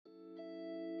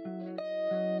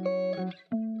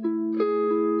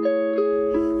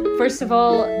First of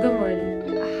all, good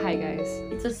morning. Hi guys.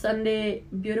 It's a Sunday,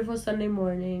 beautiful Sunday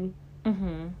morning.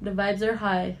 Mm-hmm. The vibes are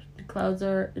high. The clouds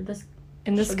are in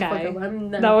the sky.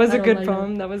 That That was a good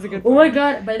poem. Oh my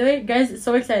god! By the way, guys, it's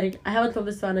so exciting. I haven't told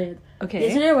this to Anna yet. Okay.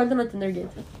 Yesterday I went on a Tinder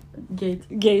date.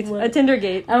 A Tinder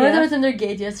gate. I went on a Tinder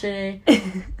gate yesterday.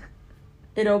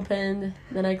 It opened,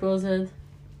 then I closed it.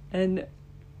 And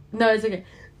No, it's okay.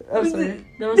 I'm sorry.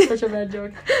 That was such a bad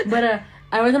joke. But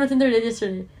I went on a Tinder date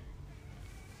yesterday.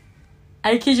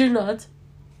 I kid you not.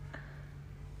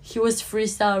 He was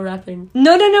freestyle rapping.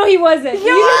 No, he wasn't.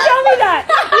 You didn't tell me that.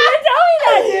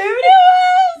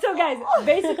 Dude. So guys,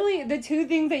 basically the two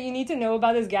things that you need to know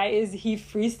about this guy is he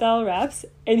freestyle raps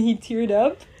and he teared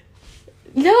up.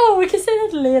 No, we can say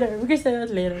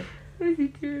that later.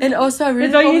 And also, I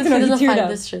really hope he doesn't find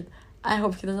this shit. I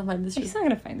hope he doesn't find this shit. He's not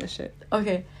gonna find this shit.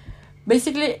 Okay.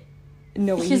 Basically,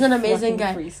 no, he's an amazing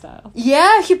guy. Freestyle.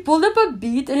 Yeah, he pulled up a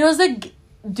beat and he was like,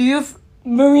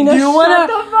 Marina, do you shut wanna...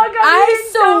 the fuck up. I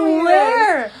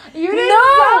swear. You didn't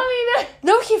tell me that.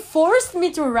 No, he forced me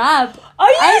to rap. Are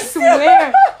you I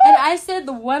swear. And I said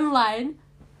one line.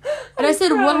 And I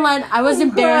said one line. I was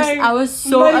embarrassed. Crying. I was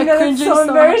so Marina, cringing. so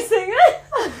embarrassing.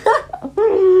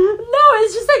 No,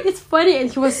 it's just like, it's funny.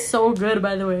 And he was so good,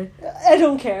 by the way. I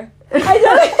don't care. I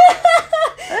don't.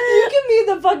 You can be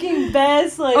the fucking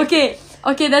best. Like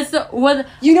Okay, that's the one.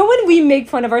 You know when we make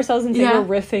fun of ourselves and say Yeah.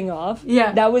 we're riffing off?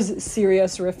 Yeah. That was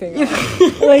serious riffing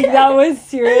off. Like, that was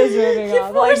serious riffing He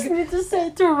off. forced me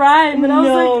to rhyme. And I was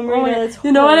like, Marina, oh my that's God.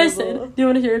 You know what I horrible. said? Do you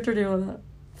want to hear it or do you want to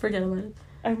forget about it?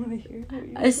 I want to hear what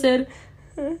you I said,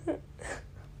 oh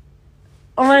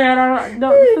my God,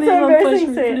 no, It's please so don't punch embarrassing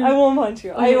me. to say it. Please. I won't punch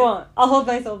you. Okay. I won't. I'll hold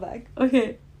myself back.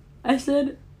 Okay, I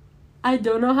said, I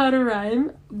don't know how to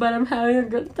rhyme, but I'm having a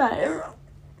good time.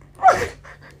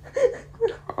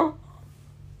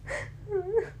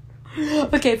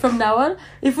 Okay, from now on,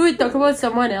 if we talk about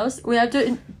someone else, we have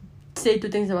to say two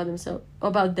things about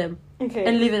them, Okay.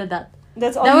 and leave it at that.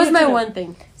 That's all That you was need my to know. one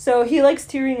thing. So he likes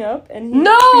tearing up and he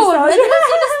No, freestyles. I didn't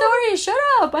say the story. Shut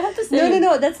up! I have to say.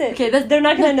 No, that's it. Okay, they're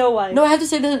not gonna know why. No, I have to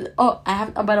say this. Oh,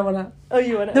 but I wanna. Oh,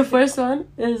 you wanna? The first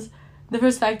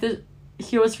fact is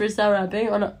he was freestyle rapping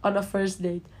on a first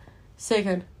date.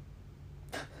 Second,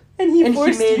 and he and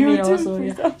forced he made you me to also.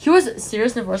 freestyle. Yeah. He was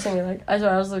seriously forcing me. Like I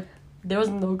was like, there was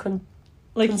no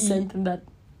consent in that.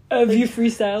 Of you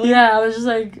freestyling? Yeah, I was just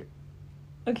like,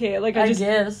 Okay, like I I just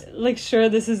guess. like sure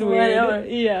this is weird. Whatever.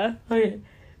 Yeah. Okay,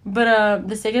 but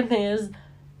the second thing is,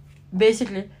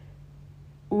 basically,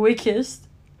 we kissed,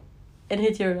 and he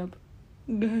teared up.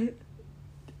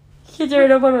 He teared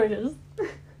up when we kissed.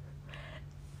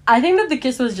 I think that the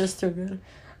kiss was just too good.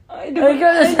 I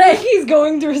think he's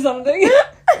going through something.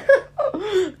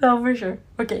 No, for sure.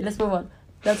 Okay, let's move on.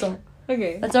 That's all.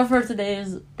 Okay. That's all for today.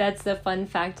 That's the fun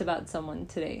fact about someone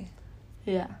today.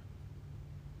 Yeah.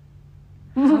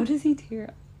 How does he tear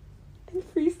up? And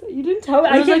freestyle. You didn't tell me.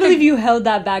 It I was can't like believe you held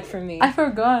that back from me. I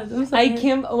forgot. I'm I sorry.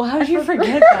 can't. Well, how did you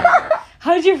forget that?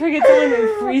 How did you forget someone who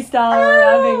freestyle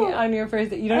rapping on your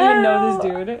first date? You don't even know this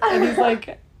dude, and he's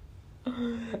like,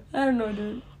 I don't know,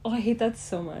 dude. "Oh, I hate that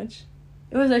so much."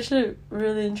 It was actually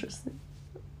really interesting.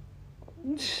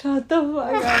 Shut the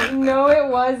fuck up. No, it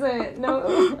wasn't. No,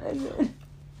 it wasn't.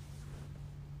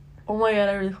 Oh my god,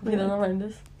 I really hope he doesn't mind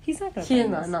this. He's not gonna. He is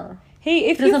find not, this. no.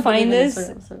 Hey, if He you doesn't believe find in this,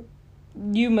 Instagram, so.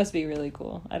 you must be really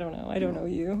cool. I don't know. I don't know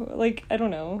you. Like, I don't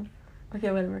know.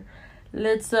 Okay, whatever.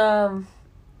 Let's,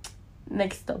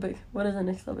 next topic. What is the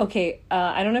next topic? Okay,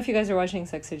 I don't know if you guys are watching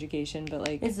Sex Education, but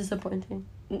like... It's disappointing.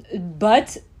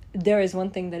 But there is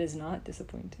one thing that is not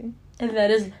disappointing. And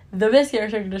that is the best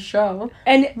character in the show.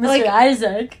 And, Mr. like...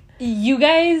 Isaac. You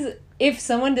guys... If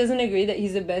someone doesn't agree that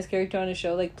he's the best character on the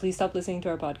show, like, please stop listening to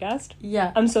our podcast.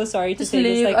 Yeah. I'm so sorry to Just say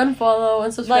leave, this. Like, unfollow,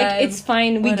 unsubscribe. like, it's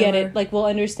fine. We get whatever. it. Like, we'll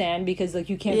understand because, like,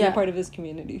 you can't be a part of this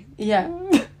community. Yeah.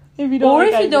 If you don't Or like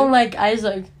if you Isaac. don't like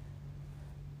Isaac.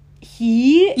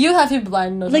 You have to be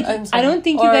blind. No, like, I'm sorry. I don't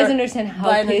think you Or guys understand how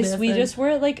blind and pissed we deaf. just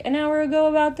were, like, an hour ago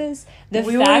about this.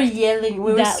 We were yelling.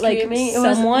 We were that, like, screaming. It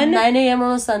someone was 9 a.m.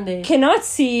 on a Sunday. cannot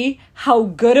see how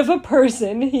good of a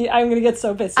person I'm gonna get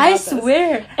so pissed about I this.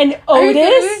 swear. And Are you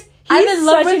kidding Otis, me? I'm he's in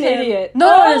love such with an him. idiot. No,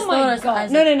 oh Otis, my Otis, god.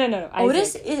 Isaac. No.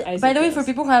 Otis Isaac. is, Isaac by the way, is. for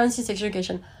people who haven't seen Sex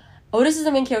Education, Otis is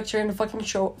the main character in the fucking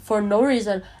show for no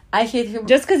reason. I hate him.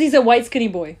 Just because he's a white skinny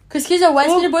boy. Because he's a white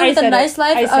skinny boy I with a said nice it.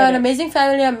 life, I said an it. amazing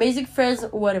family, amazing friends,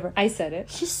 whatever. I said it.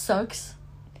 He sucks.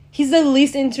 He's the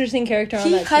least interesting character on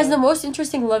He that has show. the most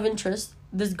interesting love interest,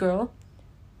 this girl.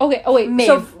 Okay, oh wait. Maeve.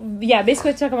 So, yeah,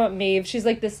 basically talking about Maeve. She's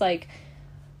like this, like...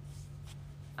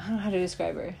 I don't know how to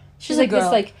describe her. She's like a girl.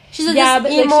 this like she's a yeah,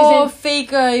 this but, like, emo, she's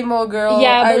fake emo girl.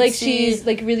 yeah, but like artsy. she's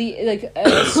like really like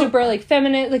super like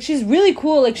feminine. Like she's really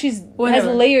cool. Like she's Whatever.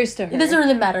 has layers to her. It doesn't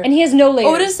really matter. And he has no layers.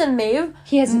 Otis and Maeve,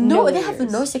 he has no they have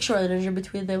layers. no sexual energy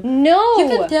between them. No, You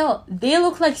can tell they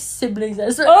look like siblings. I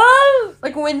swear. Oh,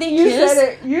 Like when they you kiss, said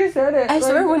it. You said it. I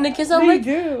swear when they kiss, I'm they like,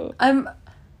 do. I'm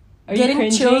Are getting you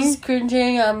chills,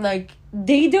 cringing. I'm like,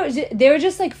 They don't. They were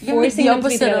just like give me forcing the them to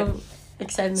be opposite together. of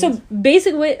excitement. So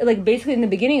basically, in the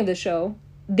beginning of the show,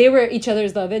 they were each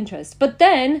other's love interest. But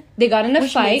then they got in a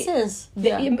which fight. makes sense.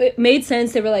 It made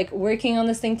sense. They were like working on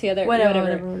this thing together.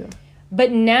 Whatever.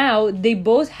 But now they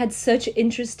both had such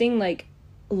interesting like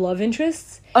love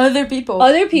interests. Other people.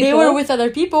 They were with other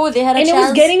people. They had a and chance. it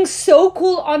was getting so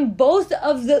cool on both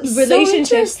of the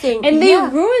relationships, interesting. and they Yeah.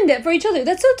 ruined it for each other.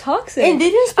 That's so toxic. And they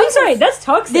didn't speak. I'm sorry, that's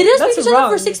toxic. They didn't that's speak to each wrong.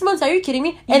 other for 6 months. Are you kidding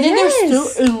me? And then they're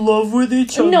Yes. still in love with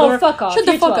each other. No, fuck off. Shut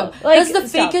the You're fuck 12. up. Like, That's the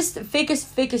stop.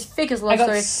 fakest love I got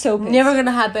story. so pissed. Never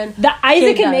gonna happen. The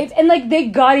Isaac Kid and died. Maeve, and like they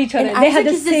got each other. And They had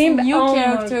Isaac the is this same new oh my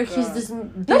character. He's God. this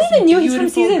Not even new. He's from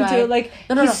season guy. 2. Like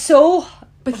No, he's so.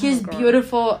 But Oh he's my God.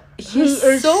 beautiful. He's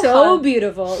He's so so hot.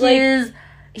 beautiful. Like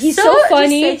he's so so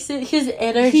funny. just sexy. His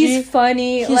energy. He's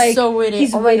funny. He's like so witty.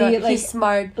 He's Oh my witty. God, like he's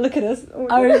smart. look at us. Oh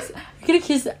my God.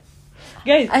 He's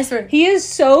Guys, I swear. he is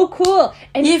so cool.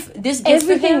 And If this gets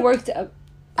to everything him, worked out.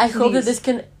 I hope that Please. this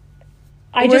can.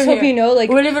 I We're just hope here. you know, like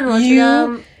We live in you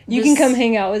Rotterdam. can come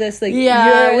hang out with us. Like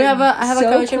Yeah, you're I have a so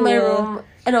couch in my cool. room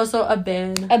and also a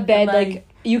bed. A bed, And, like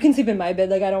you can sleep in my bed.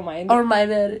 Like I don't mind. or my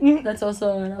bed. That's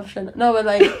also an option. No, but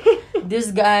like this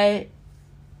guy,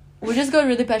 we just got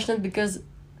really passionate because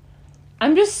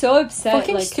I'm just so upset.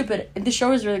 fucking like stupid. The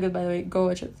show is really good, by the way. Go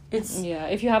watch it. It's yeah,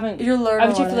 if you haven't, you'll learn. I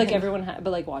would a lot, feel like think. everyone but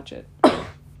like watch it.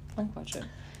 Like watch it.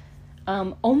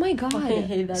 Oh my God, I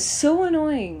hate that. so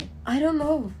annoying. I don't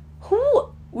know. Who?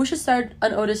 We should start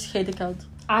an Otis hate account.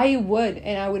 I would,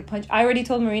 and I would punch. I already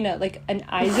told Marina like an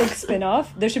Isaac spinoff.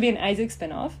 There should be an Isaac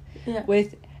spinoff Yeah.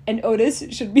 with and Otis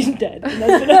should be dead. And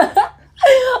that's what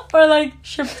Or like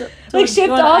shipped like shipped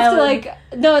an off to island. like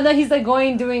no he's like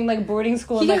doing like boarding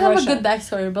school He in can like have Russia. a good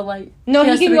backstory, but like No, he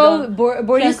has to can be go gone.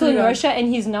 boarding has to school be in gone. Russia, and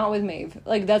he's not with Maeve.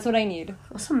 Like that's what I need.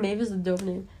 Also, Maeve is a dope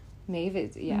name. Maeve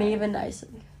is Maeve and Isaac.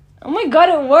 Oh my God,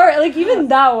 it worked. Like even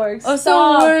that works. Also,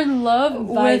 Stop. we're in love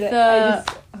By with the-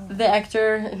 the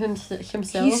actor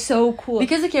himself. He's so cool.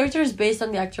 Because the character is based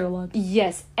on the actor a lot.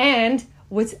 Yes, and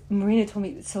what Marina told me,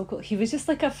 it's so cool. He was just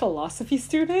like a philosophy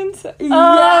student.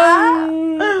 Yeah.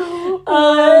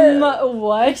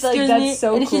 What? Excuse like that's me.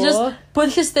 so and cool. he just put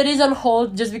his studies on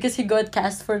hold just because he got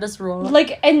cast for this role.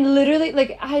 Like and literally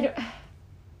like I don't.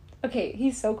 Okay,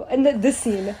 he's so cool, and the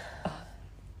scene.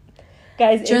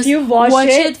 Guys, Just if you watch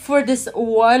it, for this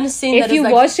one scene. if that is you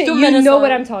like watch it, 2 you minutes know long.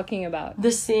 what I'm talking about.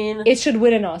 The scene. It should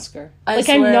win an Oscar. I like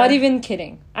swear. I'm not even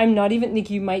kidding. I'm not even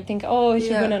like you might think, oh, it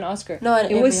should Yeah. win an Oscar. No,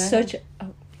 an it was Emmy, I such. think. Oh,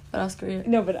 An Oscar. Yeah.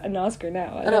 no, but an Oscar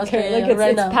now. I An don't Oscar, care. yeah, Like yeah, it's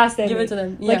right it's now. past Emmy. Give it to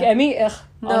them. Like Yeah. Emmy,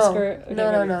 No. Oscar.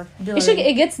 No. It should.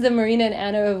 It gets the Marina and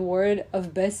Anna award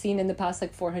of best scene in the past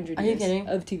like 400 Are you years kidding?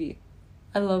 of TV.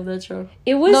 I love that show.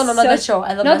 It was No, not the show.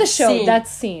 I love not that the show. scene. That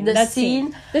scene. The that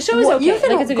scene. The show is Well, okay. You can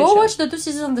like, it's a good go show. watch the 2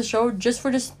 seasons of the show just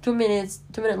for this 2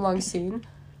 minute long scene.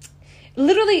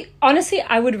 Literally, honestly,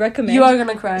 I would recommend. You are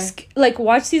gonna cry. Like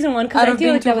watch season 1 because Out I of feel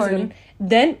being like that too was horny. good.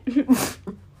 Then.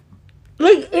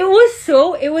 Like it was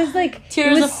so it was like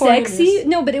Tears it of was sexy. horniness.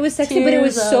 No, but it was sexy, but it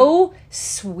was Tears of- so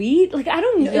sweet. Like I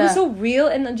don't know, it Yeah. was so real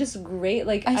and just great.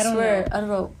 Like I don't swear, know. I don't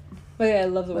know. But yeah, I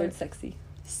love the word Word. sexy.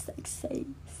 Sexy.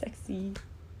 Sexy.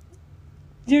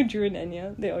 Do you know Drew and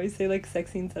Enya? They always say like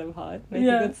sexy instead of hot. And I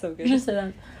Yeah. think that's so good. You just say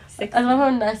that. Sexy. I love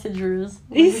how nasty Drew is.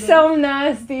 He's so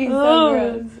nasty. He's so Oh.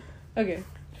 gross. Okay.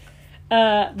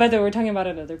 By the way, we're talking about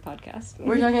another podcast.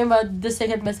 We're talking about the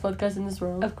second best podcast in this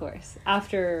world. Of course.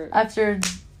 After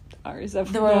ours.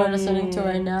 Of, the one we're listening to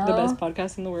right now. The best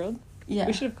podcast in the world. Yeah.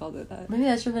 We should have called it that. Maybe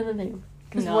that should have been the name.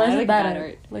 Because No, why is I it like bad bad art?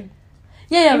 art. Like,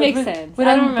 yeah, It makes sense. We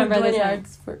I don't don't remember do this any one.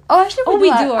 arts for. Oh, actually, Oh, we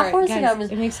do Our art. Instagram Guys,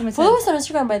 is. it makes so much Follow sense.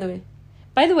 us on Instagram, by the way.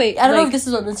 By the way, I don't know like, if this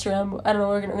is on Instagram. I don't know.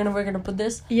 We're gonna put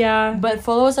this, Yeah. but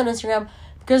follow us on Instagram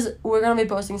because we're gonna be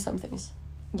posting some things.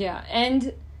 Yeah,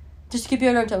 and Just to keep you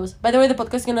on your toes. By the way, the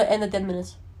podcast is gonna end at 10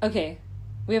 minutes. okay,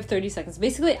 we have 30 seconds.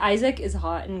 Basically, Isaac is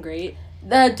hot and great.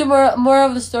 More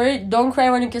of the story. Don't cry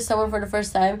when you kiss someone for the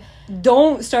first time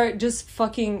Don't start just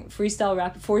fucking freestyle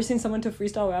rap, forcing someone to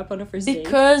freestyle rap on a first date.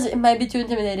 because it might be too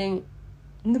intimidating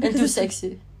No, and because too it's-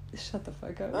 sexy. Shut the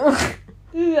fuck up.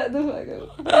 Shut the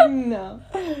fuck up. No.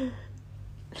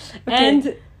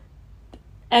 Okay.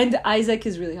 And Isaac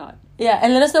is really hot. Yeah,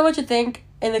 and let us know what you think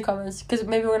in the comments because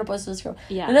maybe we're gonna post this.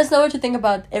 Yeah. Let us know what you think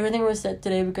about everything we said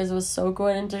today because it was so cool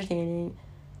and entertaining.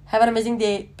 Have an amazing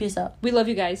day. Peace out. We love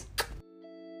you guys.